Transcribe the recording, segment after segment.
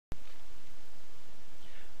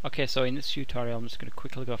Okay, so in this tutorial I'm just going to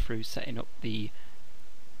quickly go through setting up the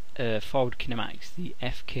forward kinematics, the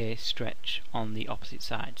FK stretch on the opposite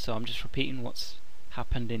side. So I'm just repeating what's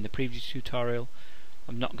happened in the previous tutorial.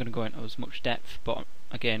 I'm not going to go into as much depth, but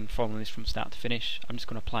again, following this from start to finish, I'm just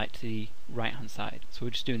going to apply it to the right hand side. So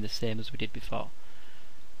we're just doing the same as we did before.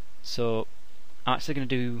 So I'm actually going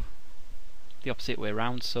to do the opposite way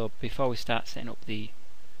around. So before we start setting up the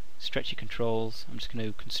stretchy controls, I'm just going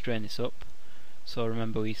to constrain this up. So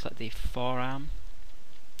remember, we select the forearm,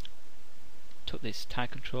 took this tie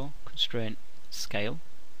control, constraint scale,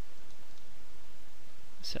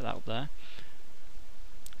 set that up there.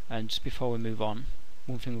 And just before we move on,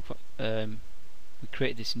 one thing we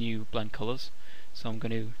created this new blend colours, so I'm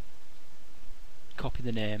going to copy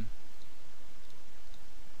the name,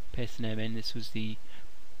 paste the name in. This was the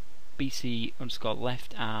BC underscore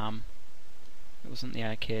left arm, it wasn't the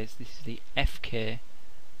IK, this is the FK.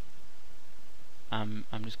 I'm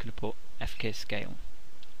just going to put FK scale.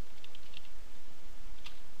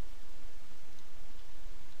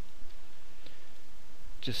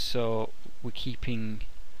 Just so we're keeping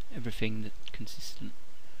everything consistent.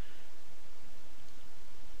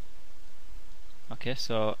 Okay,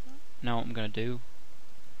 so now what I'm going to do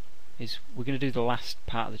is we're going to do the last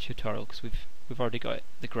part of the tutorial because we've already got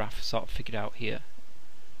the graph sort of figured out here.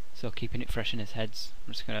 So keeping it fresh in his heads,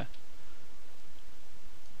 I'm just going to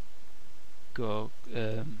go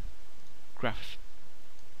graph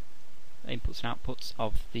inputs and outputs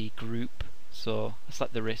of the group. So I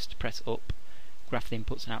select the wrist, press up, graph the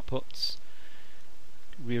inputs and outputs,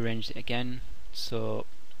 rearrange it again, so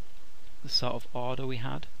the sort of order we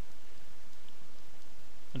had.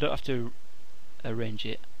 I don't have to arrange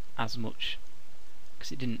it as much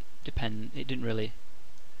because it didn't really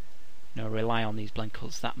rely on these blend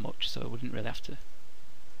colours that much, so I wouldn't really have to.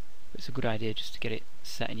 But it's a good idea just to get it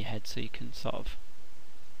set in your head so you can sort of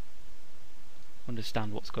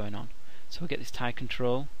understand what's going on. So we get this tie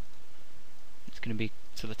control. It's going to be,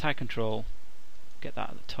 so the tie control, get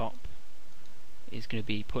that at the top, is going to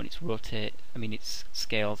be putting its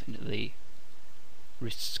scales into the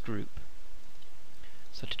wrists group.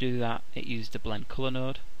 So to do that, it used the blend color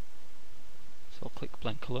node. So I'll click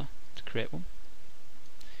blend color to create one.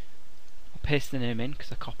 I'll paste the name in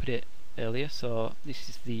because I copied it earlier. So this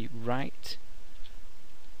is the right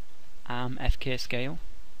arm FK scale,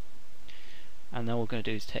 and then what we're going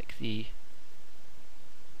to do is take the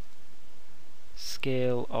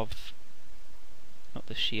scale of, not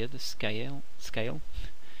the shear, the scale, take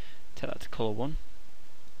that to color 1.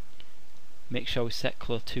 Make sure we set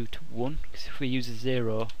color 2 to 1, because if we use a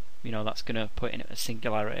 0, that's going to put in a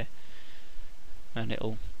singularity and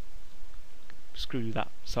it'll screw that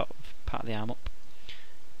sort of part of the arm up.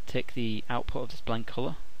 Take the output of this blend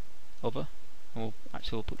color over, and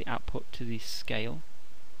we'll put the output to the scale.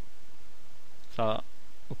 So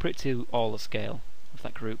we'll put it to all the scale of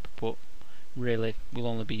that group, but really we'll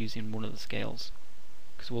only be using one of the scales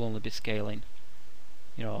because we'll only be scaling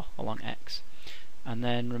along X. And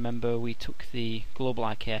then remember, we took the global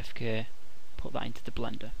IKFK, put that into the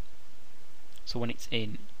blender. So when it's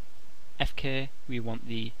in FK, we want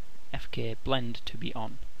the FK blend to be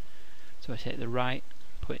on. So I take the right,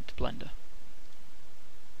 put it into blender.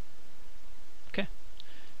 Okay,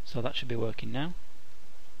 so that should be working now.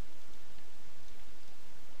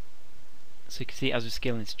 So you can see as we're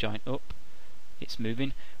scaling this joint up, it's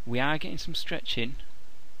moving. We are getting some stretching,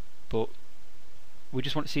 but we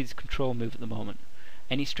just want to see this control move at the moment.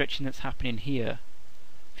 Any stretching that's happening here,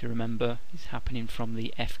 if you remember, is happening from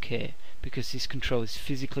the FK, because this control is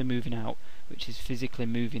physically moving out, which is physically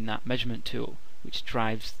moving that measurement tool, which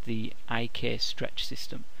drives the IK stretch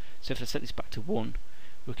system. So if I set this back to 1,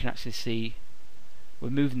 we can actually see we're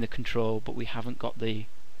moving the control, but we haven't got the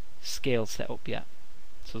scale set up yet.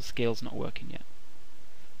 So the scale's not working yet.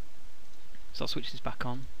 So I'll switch this back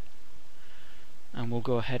on, and we'll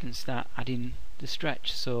go ahead and start adding the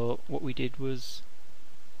stretch. So what we did was,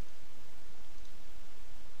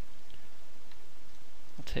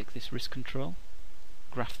 I'll take this wrist control,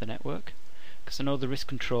 graph the network, because I know the wrist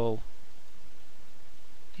control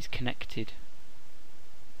is connected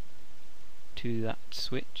to that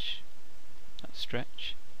switch, that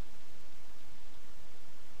stretch.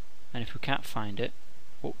 And if we can't find it,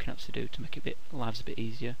 what we can actually do to make lives a bit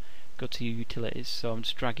easier, go to your utilities. So I'm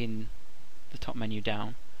just dragging the top menu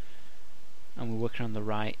down, and we're working on the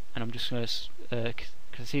right, and I'm just going to, because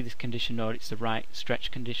I see this condition node, it's the right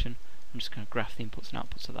stretch condition. I'm just going to graph the inputs and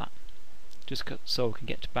outputs of that, just so we can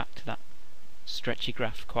get back to that stretchy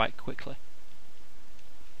graph quite quickly.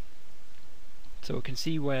 So we can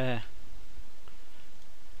see we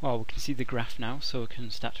can see the graph now, so we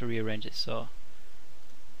can start to rearrange it. So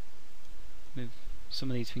move some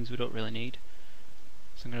of these things we don't really need.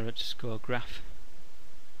 So I'm going to just go graph,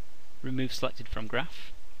 remove selected from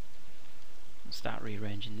graph, and start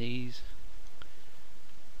rearranging these.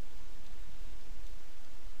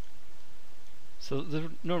 So there's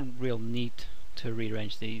no real need to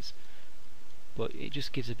rearrange these, but it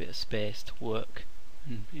just gives a bit of space to work,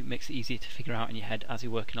 and it makes it easier to figure out in your head as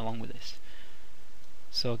you're working along with this.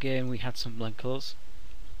 So again, we had some blend colours,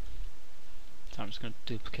 so I'm just going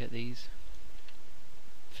to duplicate these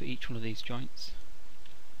for each one of these joints.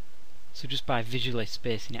 So just by visually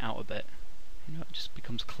spacing it out a bit, you know, it just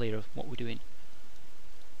becomes clearer what we're doing.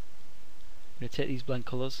 I'm going to take these blend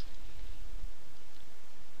colours,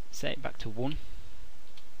 set it back to 1.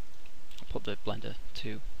 I'll put the blender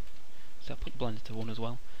to, so I'll put the blender to 1 as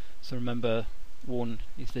well. So remember, 1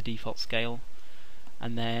 is the default scale,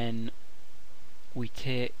 and then we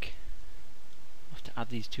take, I have to add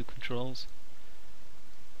these two controls,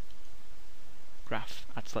 graph,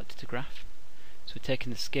 add selected to graph. So we're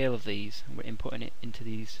taking the scale of these and we're inputting it into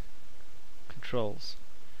these controls.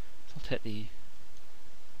 So I'll take the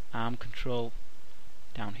arm control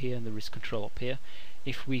down here and the wrist control up here.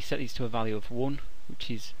 If we set these to a value of 1,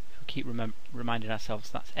 which is, if we keep reminding ourselves,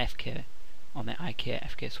 that's FK on the IK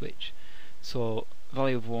FK switch. So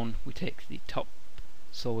value of 1, we take the top,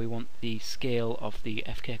 so we want the scale of the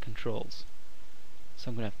FK controls. So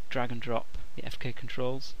I'm going to drag and drop the FK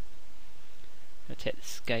controls. I'm going to take the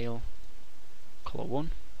scale, colour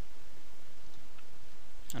 1,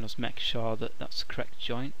 and just make sure that that's the correct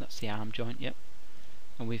joint, that's the arm joint, yep.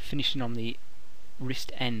 And we're finishing on the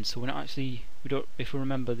wrist end, so we're not actually, if we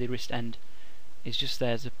remember, the wrist end is just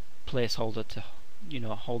there as a placeholder to, you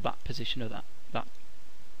know, hold that position of that.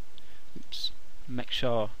 Oops. Make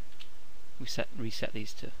sure we reset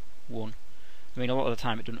these to 1. I mean, a lot of the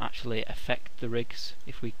time it doesn't actually affect the rigs.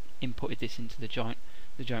 If we inputted this into the joint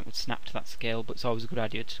would snap to that scale, but it's always a good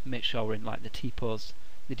idea to make sure we're in like the T pose,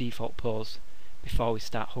 the default pose, before we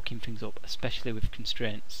start hooking things up, especially with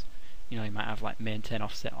constraints. You know, you might have like maintain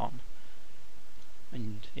offset on,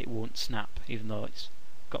 and it won't snap even though it's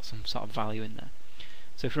got some sort of value in there.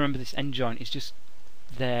 So if you remember, this end joint is just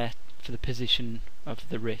there for the position of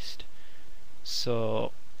the wrist,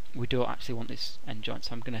 so we don't actually want this end joint,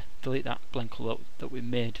 so I'm going to delete that blend colour that we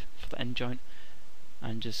made for the end joint,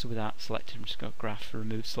 and just with that selected, I'm just going to graph,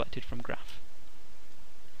 remove selected from graph.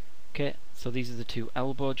 Okay, so these are the two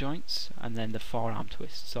elbow joints and then the forearm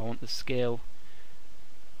twist. So I want the scale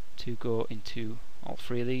to go into all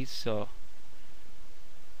three of these, so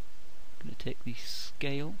I'm going to take the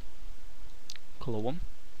scale, colour 1,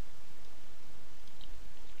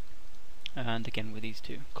 and again with these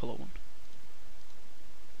two, colour 1.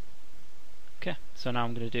 Okay, so now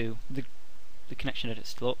I'm going to do the connection edit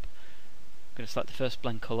still up. I'm going to select the first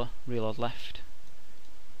blend colour, reload left,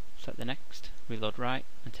 select the next, reload right,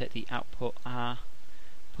 and take the output R,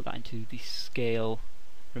 put that into the scale.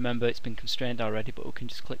 Remember, it's been constrained already, but we can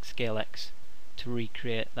just click scale X to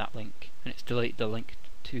recreate that link, and it's deleted the link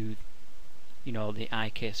to, you know, the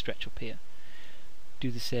IK stretch up here.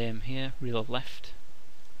 Do the same here, reload left,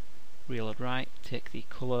 reload right, take the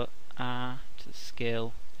colour R to the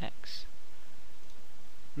scale X,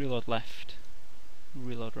 reload left,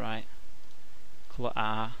 reload right, colour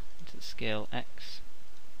R to the scale X,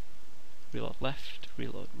 reload left,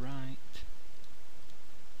 reload right,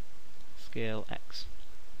 scale X.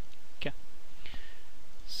 Okay,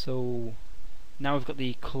 so now we've got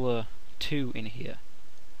the colour 2 in here,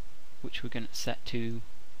 which we're going to set to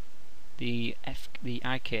the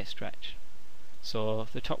IK stretch. So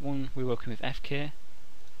the top one we're working with FK, and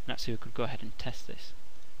actually we could go ahead and test this.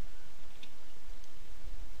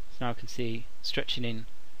 So now we can see stretching in,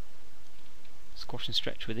 squash and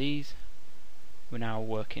stretch with these. We're now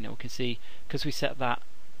working, and we can see, because we set that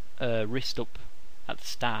wrist up at the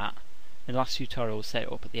start, in the last tutorial we set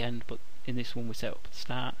it up at the end, but in this one we set it up at the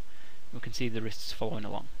start, we can see the wrists following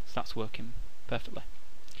along, so that's working perfectly.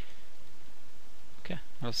 Okay,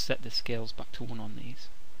 I'll set the scales back to 1 on these.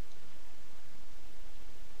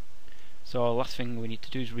 So the last thing we need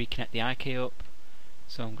to do is reconnect the IK up,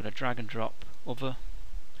 so I'm going to drag and drop other,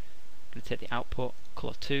 I'm going to take the output,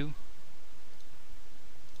 colour 2,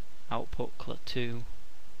 output, colour 2,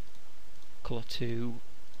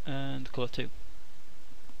 and colour 2.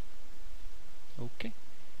 Okay,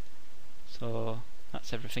 so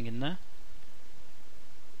that's everything in there.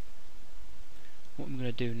 What I'm going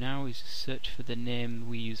to do now is search for the name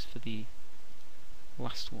we used for the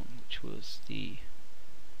last one, which was the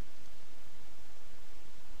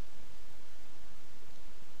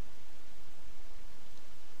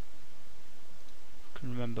I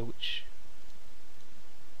can remember which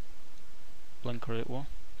blend colour it was.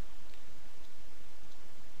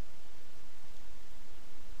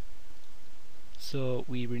 So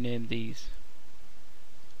we rename these.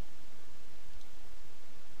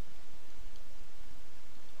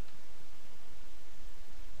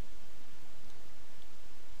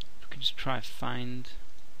 We can just try find,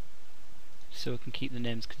 so we can keep the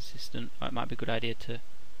names consistent. It might be a good idea to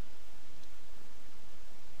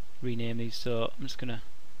rename these. So I'm just gonna.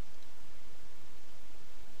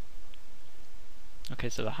 Okay,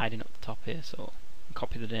 so they're hiding up the top here. So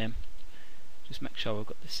copy the name. Just make sure we've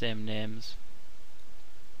got the same names.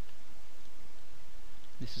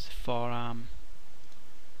 This is the forearm.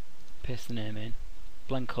 Paste the name in.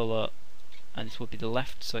 Blend colour, and this will be the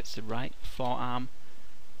left, so it's the right forearm.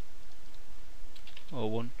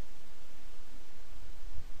 01.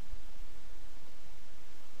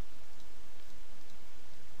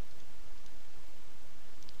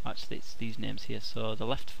 Actually, it's these names here. So the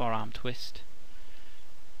left forearm twist.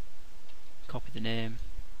 Copy the name.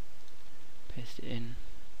 Paste it in.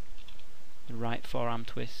 The right forearm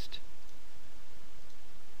twist.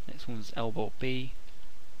 Next one's elbow B.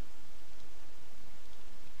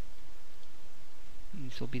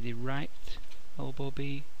 This will be the right elbow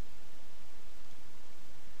B.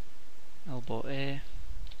 Elbow A.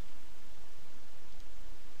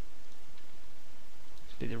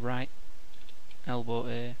 This will be the right elbow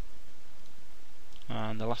A.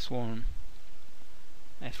 And the last one,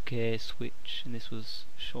 FK switch, and this was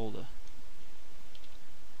shoulder.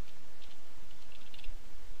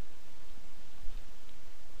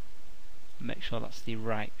 Make sure that's the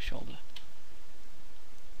right shoulder.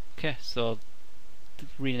 Okay, so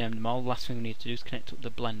rename them all. The last thing we need to do is connect up the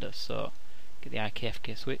blender. So get the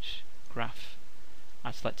IKFK switch, graph,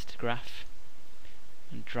 add selected to graph,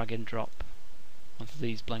 and drag and drop onto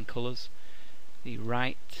these blend colours. The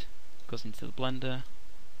right goes into the blender,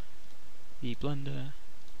 blender,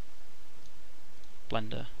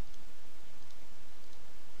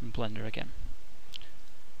 and blender again.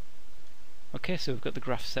 Okay, so we've got the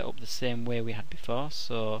graph set up the same way we had before,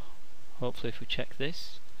 so hopefully if we check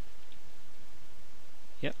this,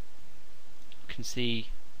 yep, you can see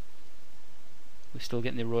we're still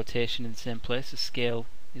getting the rotation in the same place. The scale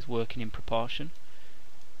is working in proportion.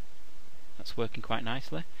 That's working quite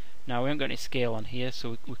nicely. Now we haven't got any scale on here,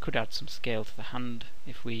 so we could add some scale to the hand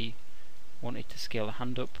if we wanted to scale the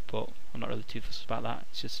hand up, but I'm not really too fussed about that.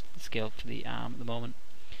 It's just the scale for the arm at the moment.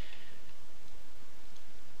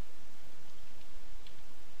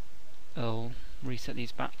 I'll reset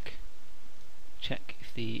these back, check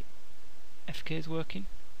if the FK is working.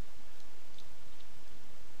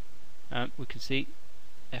 We can see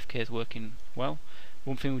FK is working well.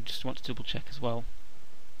 One thing we just want to double check as well,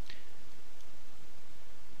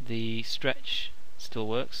 the stretch still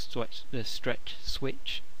works, the stretch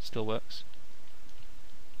switch still works,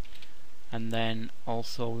 and then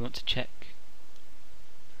also we want to check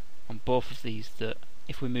on both of these that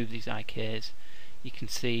if we move these IKs, you can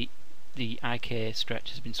see the IK stretch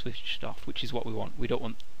has been switched off, which is what we want. We don't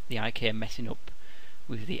want the IK messing up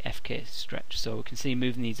with the FK stretch. So we can see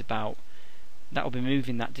moving these about, that will be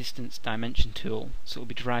moving that distance dimension tool, so it will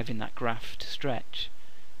be driving that graph to stretch,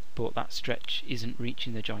 but that stretch isn't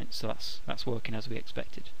reaching the joint, so that's working as we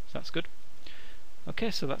expected. So that's good.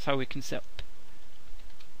 Okay, so that's how we can set up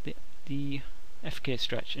the FK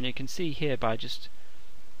stretch, and you can see here by just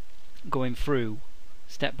going through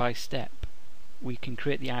step by step, we can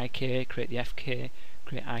create the IK, create the FK,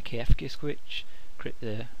 create IK-FK switch, create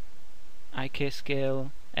the IK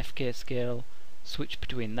scale, FK scale, switch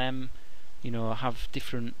between them, you know, have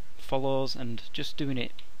different follows, and just doing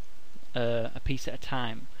it a piece at a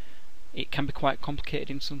time. It can be quite complicated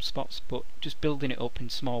in some spots, but just building it up in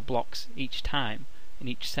small blocks each time, in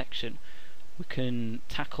each section, we can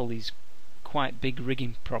tackle these quite big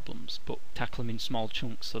rigging problems, but tackle them in small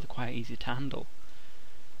chunks so they're quite easy to handle.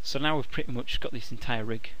 So now we've pretty much got this entire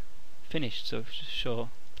rig finished, so just show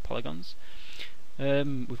the polygons.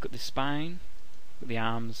 We've got the spine, we've got the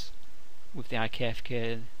arms with the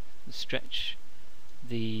IKFK, the stretch,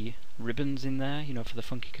 the ribbons in there, you know, for the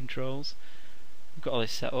funky controls. We've got all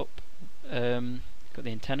this set up. Got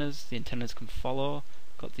the antennas can follow,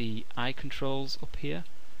 got the eye controls up here.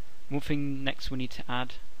 One thing next we need to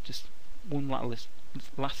add, just one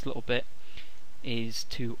last little bit, is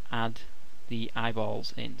to add the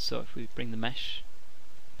eyeballs in. So if we bring the mesh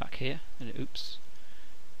back here, and oops,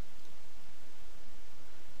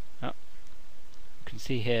 oh, you can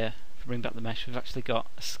see here, if we bring back the mesh, we've actually got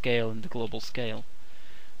a scale in the global scale.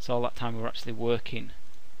 So all that time we were actually working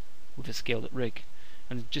with a scaled up rig.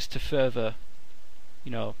 And just to further,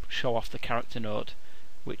 you know, show off the character node,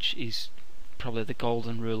 which is probably the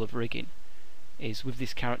golden rule of rigging, is with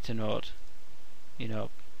this character node, you know,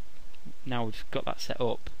 now we've got that set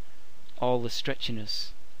up, all the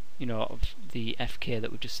stretchiness, you know, of the FK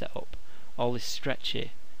that we've just set up, all this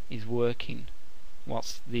stretchy is working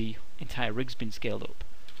whilst the entire rig's been scaled up.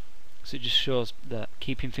 So it just shows that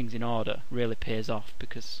keeping things in order really pays off,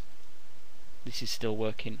 because this is still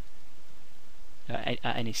working at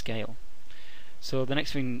any scale. So the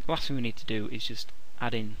last thing we need to do is just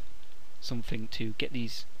add in something to get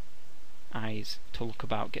these eyes to look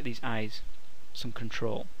about, get these eyes some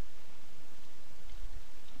control.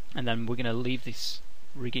 And then we're going to leave this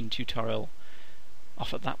rigging tutorial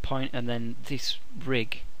off at that point, and then this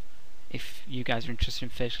rig, if you guys are interested in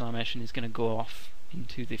facial animation, is going to go off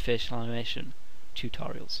into the facial animation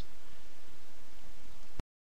tutorials.